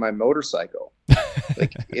 miles on my motorcycle.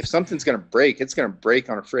 Like, if something's going to break, it's going to break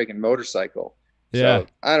on a friggin' motorcycle. Yeah. So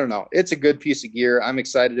I don't know. It's a good piece of gear. I'm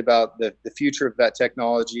excited about the future of that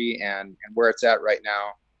technology and where it's at right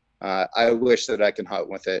now. I wish that I can hunt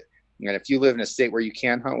with it. And if you live in a state where you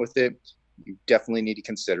can hunt with it, you definitely need to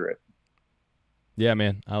consider it. Yeah,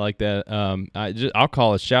 man, I like that. I'll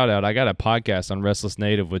call a shout out. I got a podcast on Restless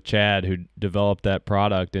Native with Chad, who developed that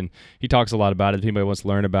product, and he talks a lot about it. If anybody wants to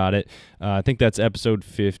learn about it, I think that's episode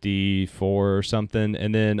 54 or something.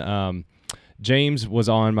 And then James was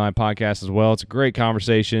on my podcast as well. It's a great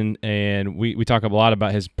conversation, and we talk a lot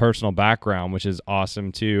about his personal background, which is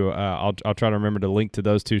awesome too. I'll try to remember to link to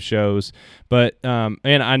those 2 shows. But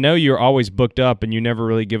and I know you're always booked up, and you never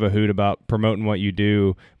really give a hoot about promoting what you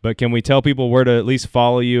do. But can we tell people where to at least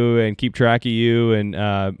follow you and keep track of you, and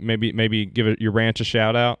maybe give your ranch a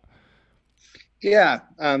shout out? Yeah.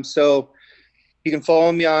 So you can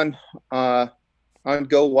follow me on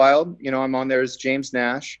GoWild. I'm on there as James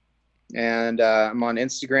Nash. And I'm on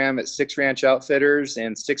Instagram at 6 Ranch Outfitters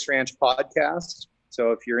and 6 Ranch Podcast.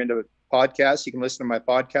 So if you're into podcasts, you can listen to my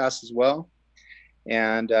podcast as well.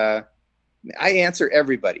 And I answer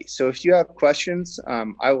everybody. So if you have questions,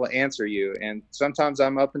 I will answer you. And sometimes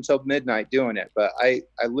I'm up until midnight doing it. But I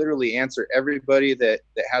literally answer everybody that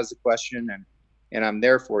has a question, and I'm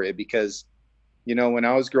there for you because, when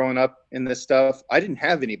I was growing up in this stuff, I didn't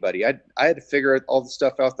have anybody. I had to figure all the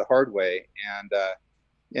stuff out the hard way.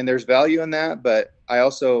 And there's value in that, but I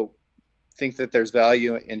also think that there's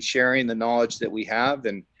value in sharing the knowledge that we have.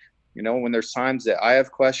 And, you know, when there's times that I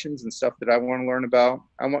have questions and stuff that I want to learn about,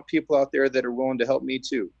 I want people out there that are willing to help me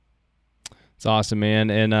too. It's awesome,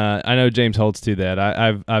 man, and I know James holds to that.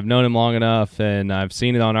 I've known him long enough, and I've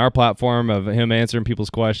seen it on our platform of him answering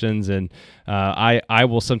people's questions, and I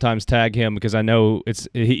will sometimes tag him because I know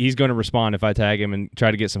he's going to respond if I tag him and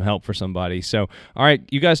try to get some help for somebody. So, all right,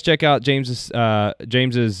 you guys check out James's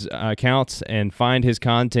accounts and find his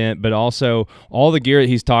content, but also all the gear that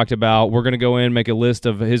he's talked about. We're going to go in and make a list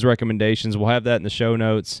of his recommendations. We'll have that in the show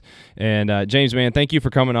notes. And James, man, thank you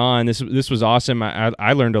for coming on. This was awesome.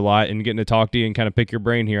 I learned a lot and getting to talk to you and kind of pick your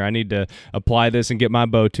brain here. I need to apply this and get my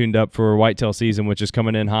bow tuned up for whitetail season, which is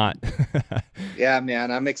coming in hot. Yeah,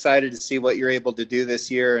 man, I'm excited to see what you're able to do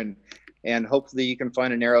this year, and hopefully you can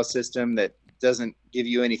find an arrow system that doesn't give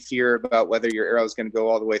you any fear about whether your arrow is going to go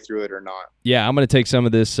all the way through it or not. Yeah, I'm going to take some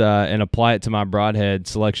of this and apply it to my broadhead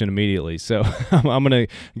selection immediately. So I'm going to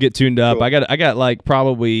get tuned up. Cool. I got like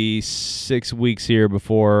probably 6 weeks here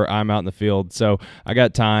before I'm out in the field. So I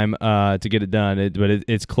got time to get it done, but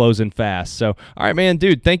it's closing fast. So, all right, man,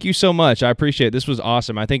 dude, thank you so much. I appreciate it. This was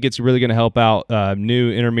awesome. I think it's really going to help out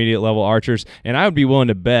new intermediate level archers. And I would be willing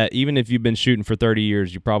to bet, even if you've been shooting for 30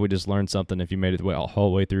 years, you probably just learned something if you made it the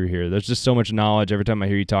whole way through here. There's just so much knowledge every time I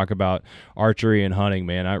hear you talk about archery and hunting,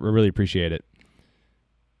 man. I really appreciate it.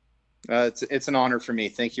 It's an honor for me.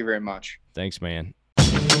 Thank you very much. Thanks, man.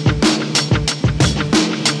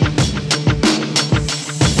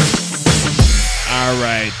 All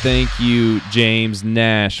right. Thank you, James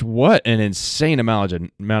Nash. What an insane amount of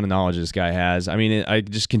knowledge this guy has. I mean, I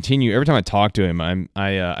just continue. Every time I talk to him,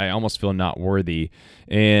 I almost feel not worthy.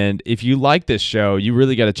 And if you like this show, you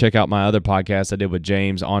really got to check out my other podcast I did with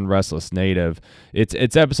James on Restless Native.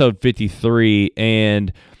 It's episode 53,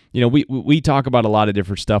 and you know, we talk about a lot of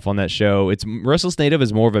different stuff on that show. Restless Native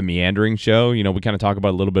is more of a meandering show. You know, we kind of talk about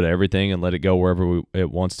a little bit of everything and let it go wherever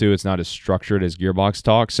it wants to. It's not as structured as Gearbox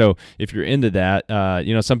Talk. So if you're into that,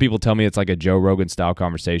 you know, some people tell me it's like a Joe Rogan style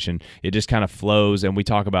conversation. It just kind of flows, and we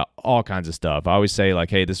talk about all kinds of stuff. I always say, like,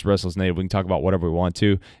 hey, this is Restless Native. We can talk about whatever we want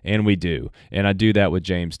to, and we do. And I do that with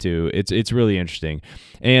James too. It's really interesting.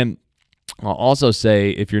 And I'll also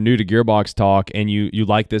say, if you're new to Gearbox Talk and you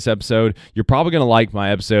like this episode, you're probably going to like my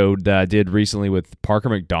episode that I did recently with Parker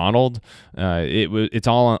McDonald. It's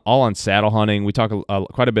all on saddle hunting. We talk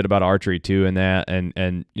quite a bit about archery too, in that,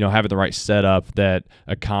 and you know, having the right setup that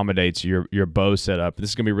accommodates your bow setup. This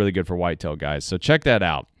is going to be really good for whitetail guys. So check that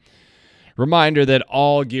out. Reminder that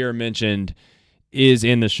all gear mentioned is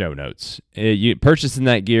in the show notes. You purchasing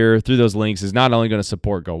that gear through those links is not only going to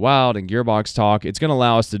support GoWild and Gearbox Talk, it's going to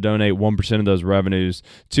allow us to donate 1% of those revenues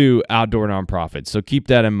to outdoor nonprofits. So keep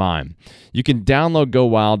that in mind. You can download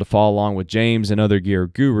GoWild to follow along with James and other gear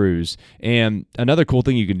gurus. And another cool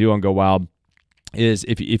thing you can do on GoWild is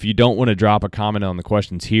if you don't want to drop a comment on the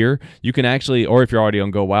questions here, you can actually, or if you're already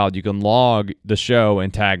on GoWild, you can log the show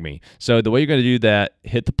and tag me. So the way you're going to do that,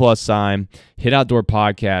 hit the plus sign, hit Outdoor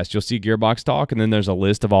Podcast. You'll see Gearbox Talk, and then there's a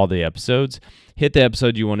list of all the episodes. Hit the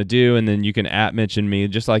episode you want to do, and then you can @mention me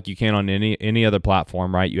just like you can on any other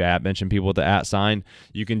platform, right? You @mention people with the @sign.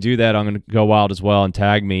 You can do that. I'm going to GoWild as well and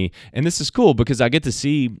tag me. And this is cool because I get to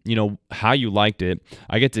see, you know, how you liked it.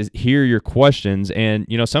 I get to hear your questions, and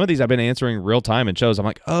you know, some of these I've been answering real time in shows. I'm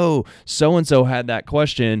like, oh, so and so had that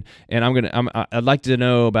question, and I'd like to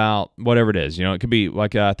know about whatever it is. You know, it could be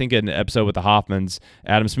like I think in an episode with the Hoffmans,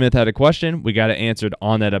 Adam Smith had a question. We got it answered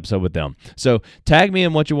on that episode with them. So tag me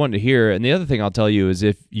in what you want to hear. And the other thing I'll tell you is,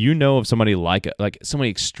 if you know of somebody like somebody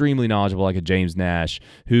extremely knowledgeable like a James Nash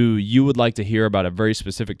who you would like to hear about a very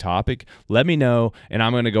specific topic, let me know, and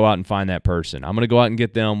I'm going to go out and find that person. I'm going to go out and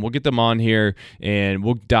get them. We'll get them on here, and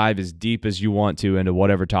we'll dive as deep as you want to into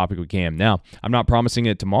whatever topic we can. Now, I'm not promising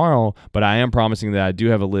it tomorrow, but I am promising that I do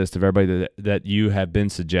have a list of everybody that you have been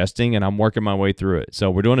suggesting, and I'm working my way through it. So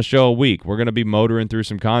we're doing a show a week. We're going to be motoring through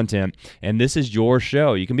some content, and this is your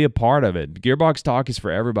show. You can be a part of it. Gearbox Talk is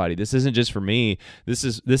for everybody. This isn't just for me. This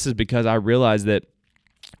is because I realize that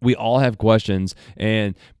we all have questions,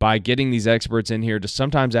 and by getting these experts in here to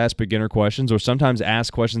sometimes ask beginner questions or sometimes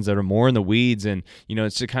ask questions that are more in the weeds, and you know,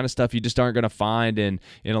 it's the kind of stuff you just aren't going to find in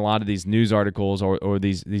a lot of these news articles or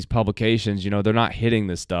these publications. You know, they're not hitting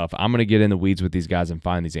this stuff. I'm going to get in the weeds with these guys and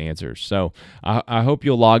find these answers. So I hope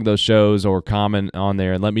you'll log those shows or comment on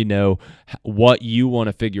there and let me know what you want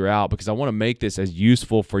to figure out, because I want to make this as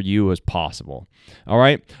useful for you as possible. All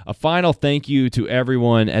right. A final thank you to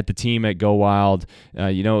everyone at the team at GoWild.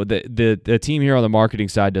 You know, the team here on the marketing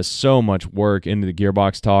side does so much work into the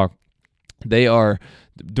Gearbox Talk. They are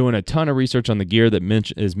doing a ton of research on the gear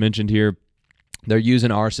that is mentioned here. They're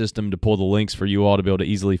using our system to pull the links for you all to be able to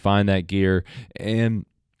easily find that gear, and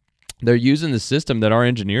they're using the system that our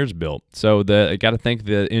engineers built. So I got to thank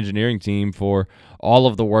the engineering team for all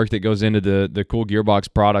of the work that goes into the cool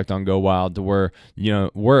Gearbox product on GoWild, to where,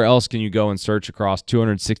 where else can you go and search across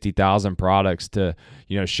 260,000 products to,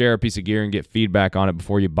 share a piece of gear and get feedback on it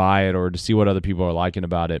before you buy it, or to see what other people are liking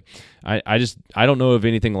about it. I don't know of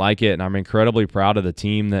anything like it, and I'm incredibly proud of the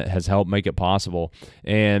team that has helped make it possible.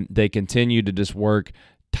 And they continue to just work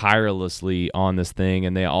tirelessly on this thing,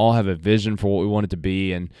 and they all have a vision for what we want it to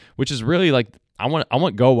be, and which is really like, I want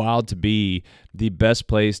GoWild to be the best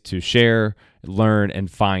place to share, learn, and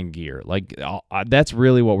find gear. Like, that's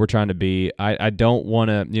really what we're trying to be. I don't want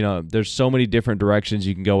to, there's so many different directions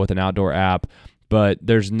you can go with an outdoor app, but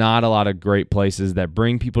there's not a lot of great places that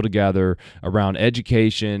bring people together around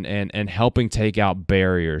education and helping take out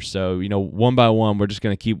barriers. So, one by one, we're just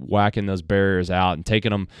going to keep whacking those barriers out and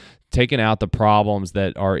taking out the problems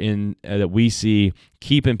that are that we see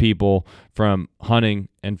keeping people from hunting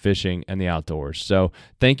and fishing and the outdoors. So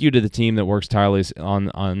thank you to the team that works tirelessly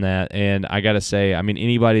on that. And I got to say, I mean,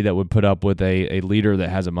 anybody that would put up with a leader that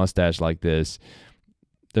has a mustache like this,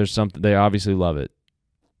 there's something, they obviously love it.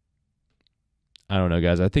 I don't know,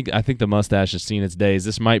 guys. I think the mustache has seen its days.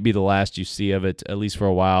 This might be the last you see of it, at least for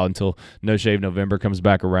a while, until No Shave November comes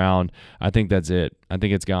back around. I think that's it. I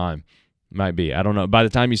think it's gone. Might be. I don't know. By the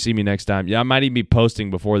time you see me next time, I might even be posting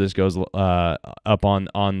before this goes up on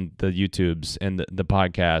the YouTubes and the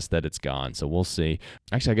podcast that it's gone. So we'll see.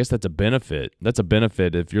 Actually, I guess that's a benefit. That's a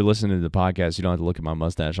benefit. If you're listening to the podcast, you don't have to look at my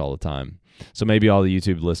mustache all the time. So maybe all the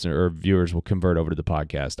YouTube listeners or viewers will convert over to the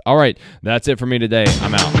podcast. All right. That's it for me today.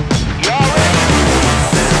 I'm out.